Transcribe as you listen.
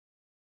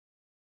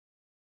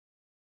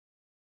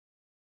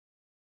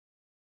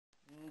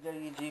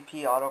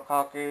WGP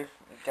autococker.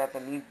 Got the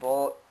new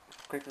bolt,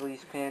 quick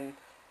release pin,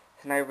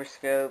 sniper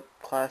scope,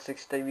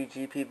 classics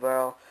WGP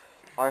barrel,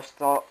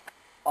 all-star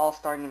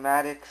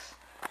pneumatics,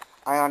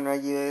 ion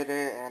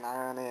regulator, and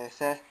ion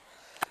ASS.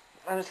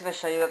 I'm just gonna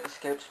show you that the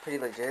scope's pretty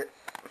legit.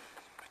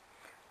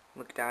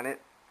 Look down it.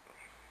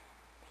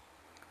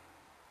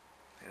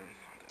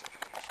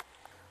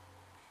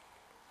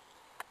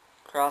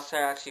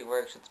 Crosshair actually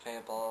works with the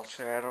paintballs.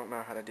 Sure, I don't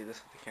know how to do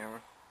this with the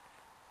camera.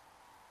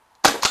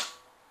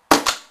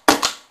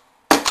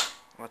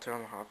 I'll turn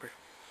on the hopper.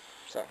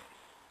 So.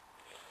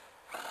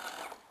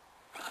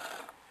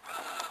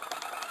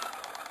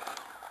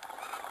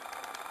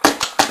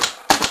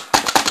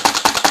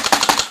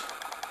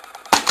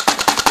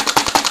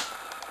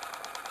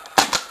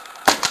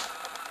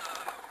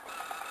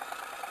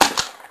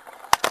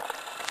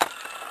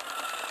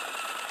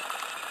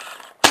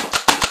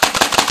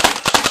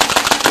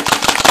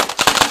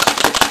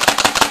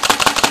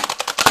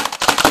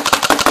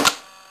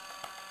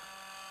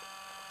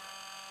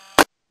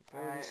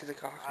 This is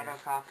the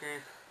autococker.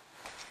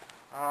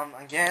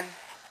 Again,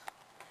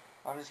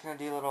 I'm just gonna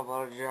do a little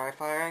bit of dry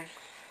firing.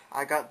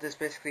 I got this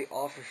basically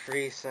all for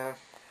free, so.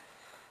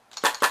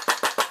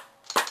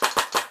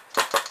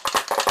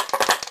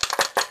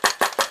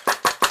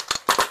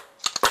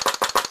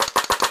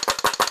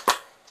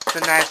 It's a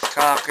nice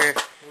cocker.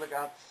 Look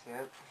out the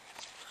scope.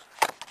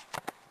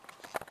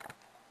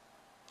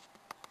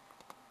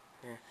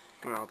 Here,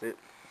 I'll do it.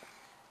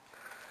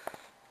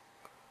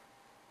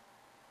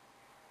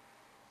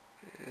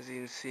 As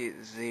you can see,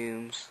 it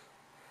zooms.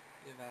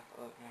 Get back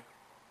up now.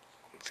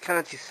 It's kind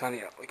of too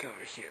sunny out. Look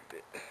over here a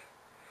bit.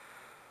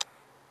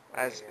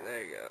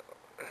 There you go.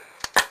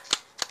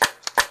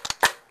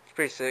 It's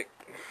pretty sick.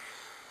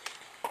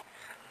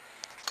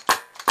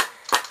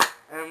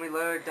 And we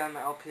lowered down the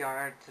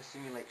LPR to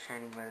simulate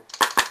training mode.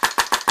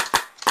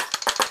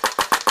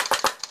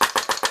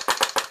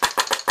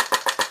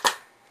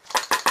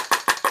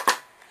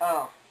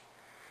 Oh,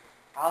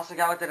 I also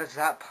got with it a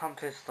Zap pump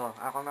pistol.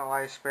 I don't know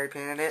why I spray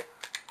painted it.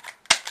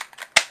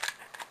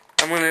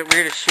 We're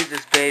gonna shoot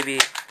this baby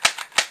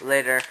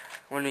later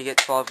when we get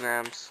 12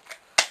 grams.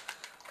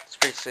 It's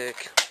pretty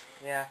sick.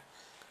 Yeah,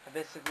 I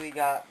basically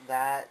got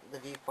that, the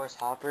V-Force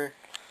hopper,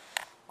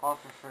 all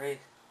for free.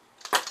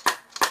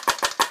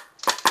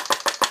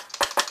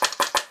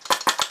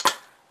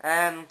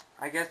 And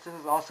I guess this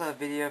is also a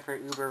video for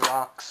Uber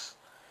Rocks,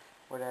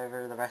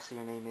 whatever the rest of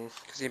your name is,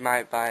 because you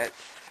might buy it.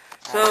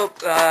 So,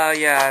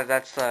 yeah,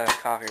 that's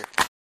Cocker.